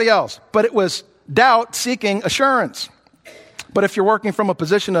somebody else? But it was doubt seeking assurance. But if you're working from a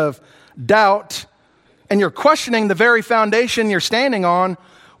position of doubt and you're questioning the very foundation you're standing on,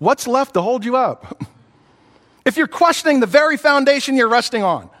 what's left to hold you up? If you're questioning the very foundation you're resting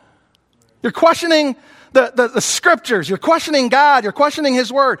on, you're questioning the scriptures, you're questioning God, you're questioning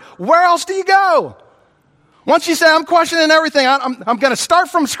His Word, where else do you go? Once you say, I'm questioning everything, I'm going to start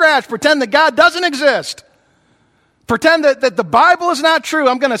from scratch, pretend that God doesn't exist, pretend that the Bible is not true,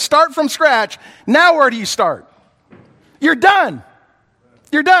 I'm going to start from scratch. Now where do you start? You're done.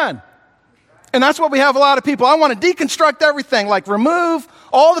 You're done. And that's what we have a lot of people. I want to deconstruct everything, like remove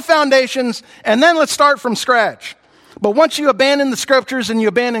all the foundations, and then let's start from scratch. But once you abandon the scriptures and you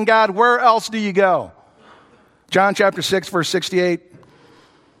abandon God, where else do you go? John chapter 6, verse 68,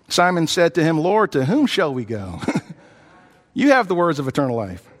 Simon said to him, Lord, to whom shall we go? You have the words of eternal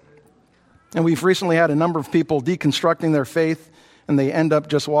life. And we've recently had a number of people deconstructing their faith, and they end up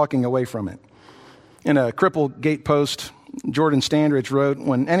just walking away from it. In a Crippled Gate post, Jordan Standridge wrote,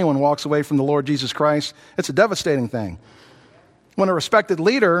 when anyone walks away from the Lord Jesus Christ, it's a devastating thing. When a respected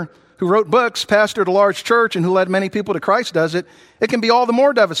leader who wrote books, pastored a large church, and who led many people to Christ does it, it can be all the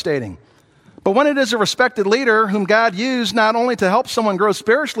more devastating. But when it is a respected leader whom God used not only to help someone grow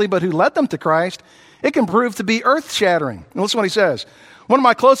spiritually, but who led them to Christ, it can prove to be earth-shattering. And listen to what he says. One of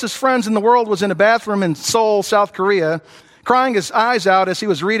my closest friends in the world was in a bathroom in Seoul, South Korea, crying his eyes out as he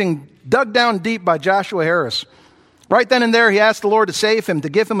was reading Dug Down Deep by Joshua Harris. Right then and there, he asked the Lord to save him, to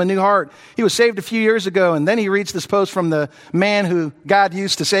give him a new heart. He was saved a few years ago, and then he reads this post from the man who God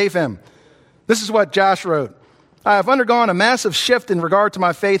used to save him. This is what Josh wrote. I have undergone a massive shift in regard to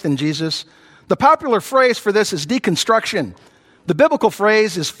my faith in Jesus. The popular phrase for this is deconstruction. The biblical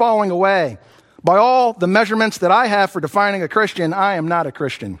phrase is falling away. By all the measurements that I have for defining a Christian, I am not a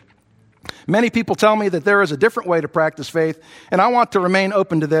Christian. Many people tell me that there is a different way to practice faith, and I want to remain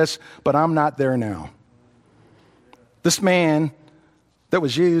open to this, but I'm not there now. This man that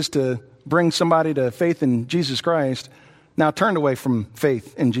was used to bring somebody to faith in Jesus Christ now turned away from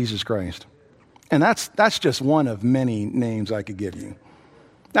faith in Jesus Christ. And that's just one of many names I could give you.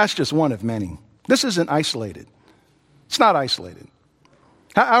 That's just one of many. This isn't isolated. It's not isolated.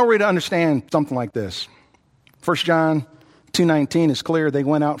 How are we to understand something like this? 1 John 2:19 is clear. They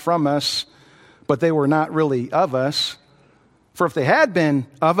went out from us, but they were not really of us. For if they had been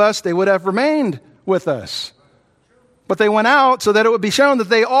of us, they would have remained with us. But they went out so that it would be shown that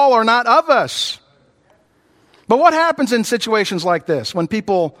they all are not of us. But what happens in situations like this when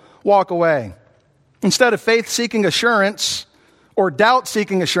people walk away? Instead of faith seeking assurance or doubt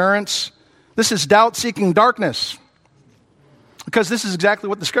seeking assurance, this is doubt seeking darkness. Because this is exactly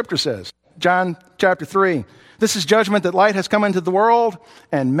what the scripture says. John chapter 3. This is judgment, that light has come into the world,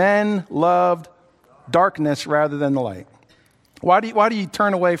 and men loved darkness rather than the light. Why do you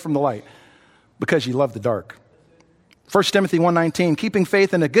turn away from the light? Because you love the dark. 1 Timothy 1:19, keeping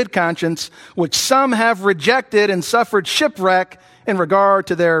faith in a good conscience, which some have rejected and suffered shipwreck in regard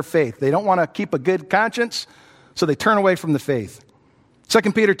to their faith. They don't want to keep a good conscience, so they turn away from the faith.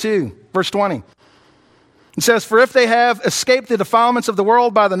 2 Peter 2, verse 20. It says, for if they have escaped the defilements of the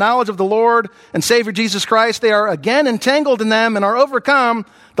world by the knowledge of the Lord and Savior Jesus Christ, they are again entangled in them and are overcome.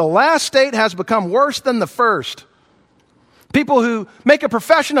 The last state has become worse than the first. People who make a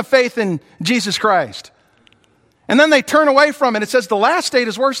profession of faith in Jesus Christ, and then they turn away from it. It says the last state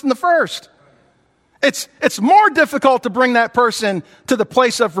is worse than the first. It's more difficult to bring that person to the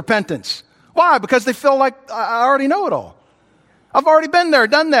place of repentance. Why? Because they feel like, I already know it all. I've already been there,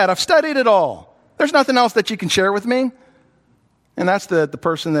 done that. I've studied it all. There's nothing else that you can share with me. And that's the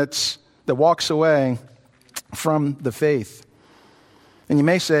person that walks away from the faith. And you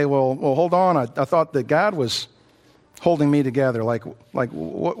may say, well, hold on. I thought that God was holding me together. Like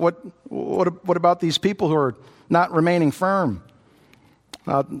what about these people who are not remaining firm?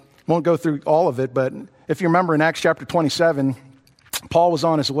 I won't go through all of it, but if you remember in Acts chapter 27, Paul was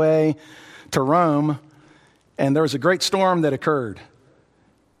on his way to Rome, and there was a great storm that occurred.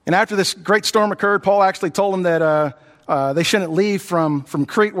 And after this great storm occurred, Paul actually told them that they shouldn't leave from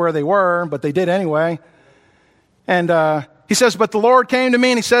Crete where they were, but they did anyway. And he says, but the Lord came to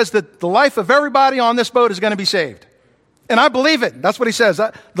me and he says that the life of everybody on this boat is going to be saved. And I believe it. That's what he says.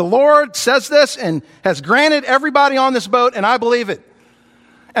 The Lord says this and has granted everybody on this boat, and I believe it.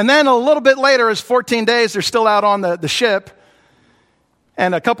 And then a little bit later, as 14 days, they're still out on the ship.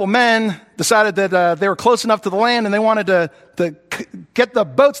 And a couple men decided that they were close enough to the land and they wanted to get the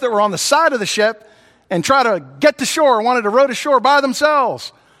boats that were on the side of the ship and try to get to shore, wanted to row to shore by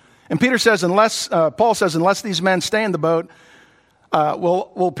themselves. And Paul says, unless these men stay in the boat,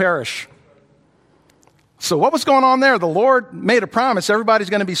 we'll perish. So what was going on there? The Lord made a promise, everybody's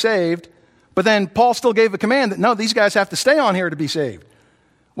going to be saved. But then Paul still gave a command that, no, these guys have to stay on here to be saved.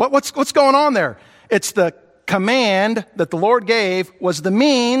 What's going on there? It's the command that the Lord gave was the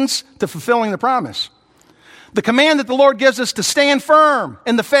means to fulfilling the promise. The command that the Lord gives us to stand firm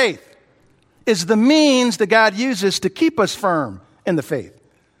in the faith is the means that God uses to keep us firm in the faith.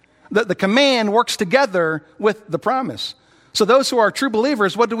 The command works together with the promise. So those who are true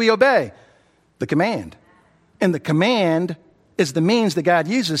believers, what do we obey? The command. And the command is the means that God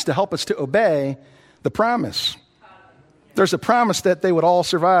uses to help us to obey the promise. There's a promise that they would all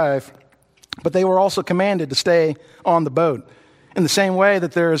survive, but they were also commanded to stay on the boat. In the same way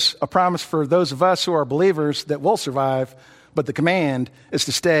that there's a promise for those of us who are believers that will survive, but the command is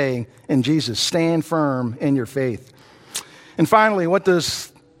to stay in Jesus. Stand firm in your faith. And finally, what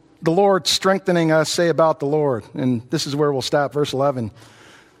does the Lord strengthening us say about the Lord? And this is where we'll stop, verse 11. It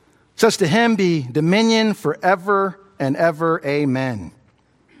says, to him be dominion forever and ever, amen.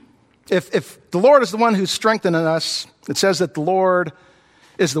 If the Lord is the one who's strengthening us, it says that the Lord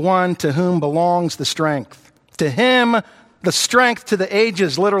is the one to whom belongs the strength. To him, the strength to the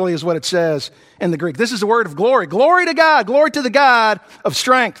ages, literally is what it says in the Greek. This is the word of glory. Glory to God. Glory to the God of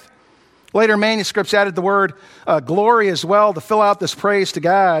strength. Later manuscripts added the word glory as well to fill out this praise to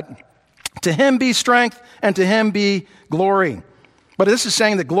God. To him be strength and to him be glory. But this is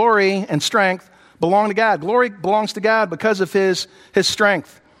saying that glory and strength belong to God. Glory belongs to God because of his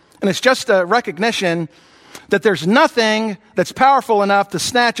strength. And it's just a recognition that there's nothing that's powerful enough to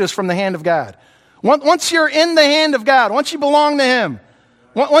snatch us from the hand of God. Once you're in the hand of God, once you belong to him,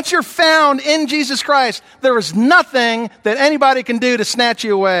 once you're found in Jesus Christ, there is nothing that anybody can do to snatch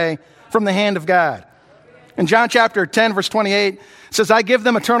you away from the hand of God. In John chapter 10, verse 28, it says, I give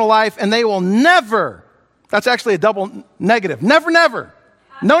them eternal life, and they will never, that's actually a double negative, never.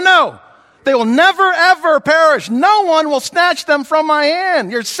 No. They will never, ever perish. No one will snatch them from my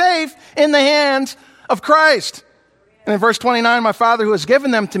hand. You're safe in the hands of Christ. And in verse 29, my Father who has given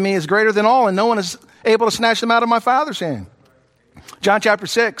them to me is greater than all, and no one is able to snatch them out of my Father's hand. John chapter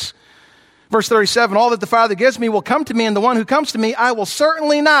 6, verse 37, all that the Father gives me will come to me, and the one who comes to me I will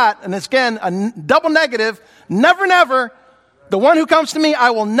certainly not, and it's again a double negative, never, the one who comes to me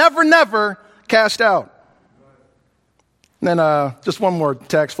I will never cast out. And then just one more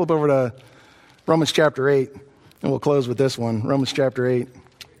text, flip over to Romans chapter 8, and we'll close with this one, Romans chapter 8.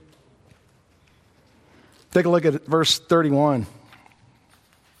 Take a look at verse 31.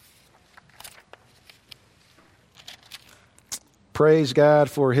 Praise God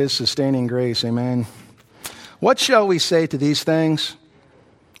for his sustaining grace. Amen. What shall we say to these things?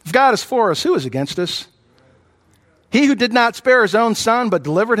 If God is for us, who is against us? He who did not spare his own son, but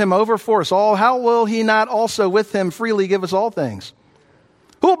delivered him over for us all, how will he not also with him freely give us all things?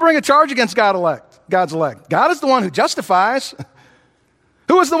 Who will bring a charge against God's elect? God is the one who justifies.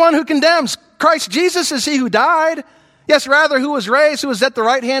 Who is the one who condemns? Christ Jesus is he who died. Yes, rather, who was raised, who is at the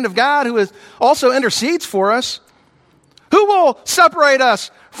right hand of God, who is also intercedes for us. Who will separate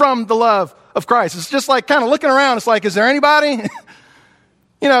us from the love of Christ? It's just like kind of looking around. It's like, is there anybody?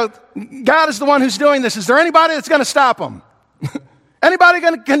 God is the one who's doing this. Is there anybody that's going to stop him? Anybody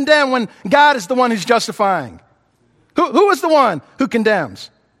going to condemn when God is the one who's justifying? Who is the one who condemns?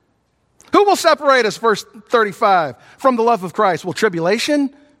 Who will separate us, verse 35, from the love of Christ? Will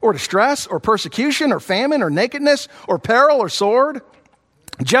tribulation or distress or persecution or famine or nakedness or peril or sword?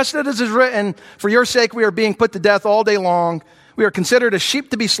 Just as it is written, for your sake we are being put to death all day long. We are considered as sheep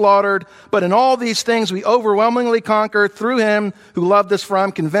to be slaughtered, but in all these things we overwhelmingly conquer through him who loved us, for I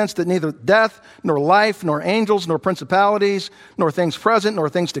am convinced that neither death, nor life, nor angels, nor principalities, nor things present, nor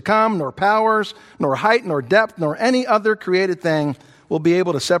things to come, nor powers, nor height, nor depth, nor any other created thing will be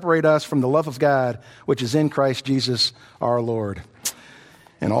able to separate us from the love of God, which is in Christ Jesus our Lord.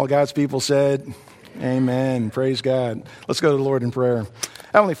 And all God's people said, amen. Praise God. Let's go to the Lord in prayer.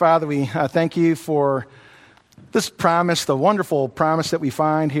 Heavenly Father, we thank you for this promise, the wonderful promise that we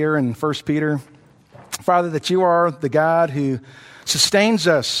find here in 1 Peter. Father, that you are the God who sustains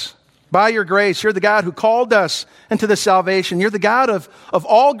us by your grace. You're the God who called us into this salvation. You're the God of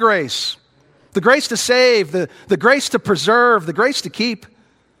all grace. The grace to save, the grace to preserve, the grace to keep.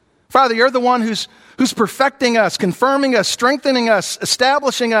 Father, you're the one who's perfecting us, confirming us, strengthening us,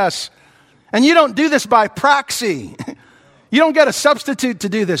 establishing us. And you don't do this by proxy. You don't get a substitute to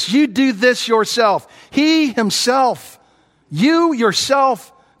do this. You do this yourself. He himself, you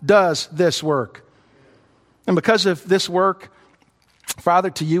yourself does this work. And because of this work, Father,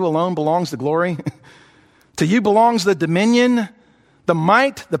 to you alone belongs the glory. To you belongs the dominion, the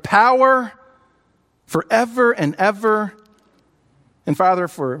might, the power, forever and ever. And Father,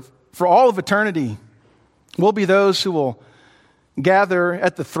 for all of eternity, we'll be those who will gather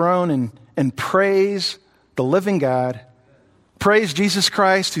at the throne and praise the living God. Praise Jesus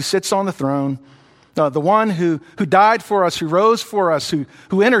Christ who sits on the throne, the one who died for us, who rose for us,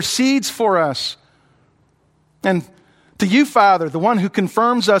 who intercedes for us. And to you, Father, the one who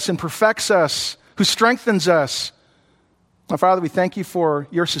confirms us and perfects us, who strengthens us. Now, Father, we thank you for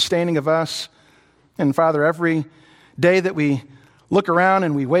your sustaining of us. And Father, every day that we look around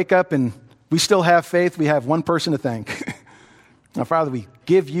and we wake up and we still have faith, we have one person to thank. Now, Father, we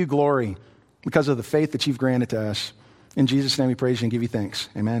give you glory because of the faith that you've granted to us. In Jesus' name we praise you and give you thanks.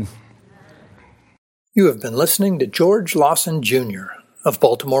 Amen. You have been listening to George Lawson Jr. of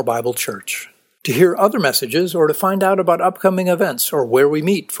Baltimore Bible Church. To hear other messages or to find out about upcoming events or where we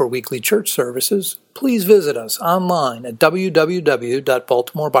meet for weekly church services, please visit us online at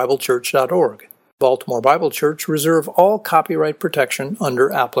www.baltimorebiblechurch.org. Baltimore Bible Church reserve all copyright protection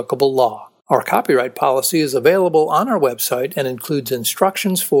under applicable law. Our copyright policy is available on our website and includes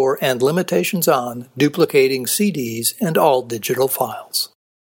instructions for and limitations on duplicating CDs and all digital files.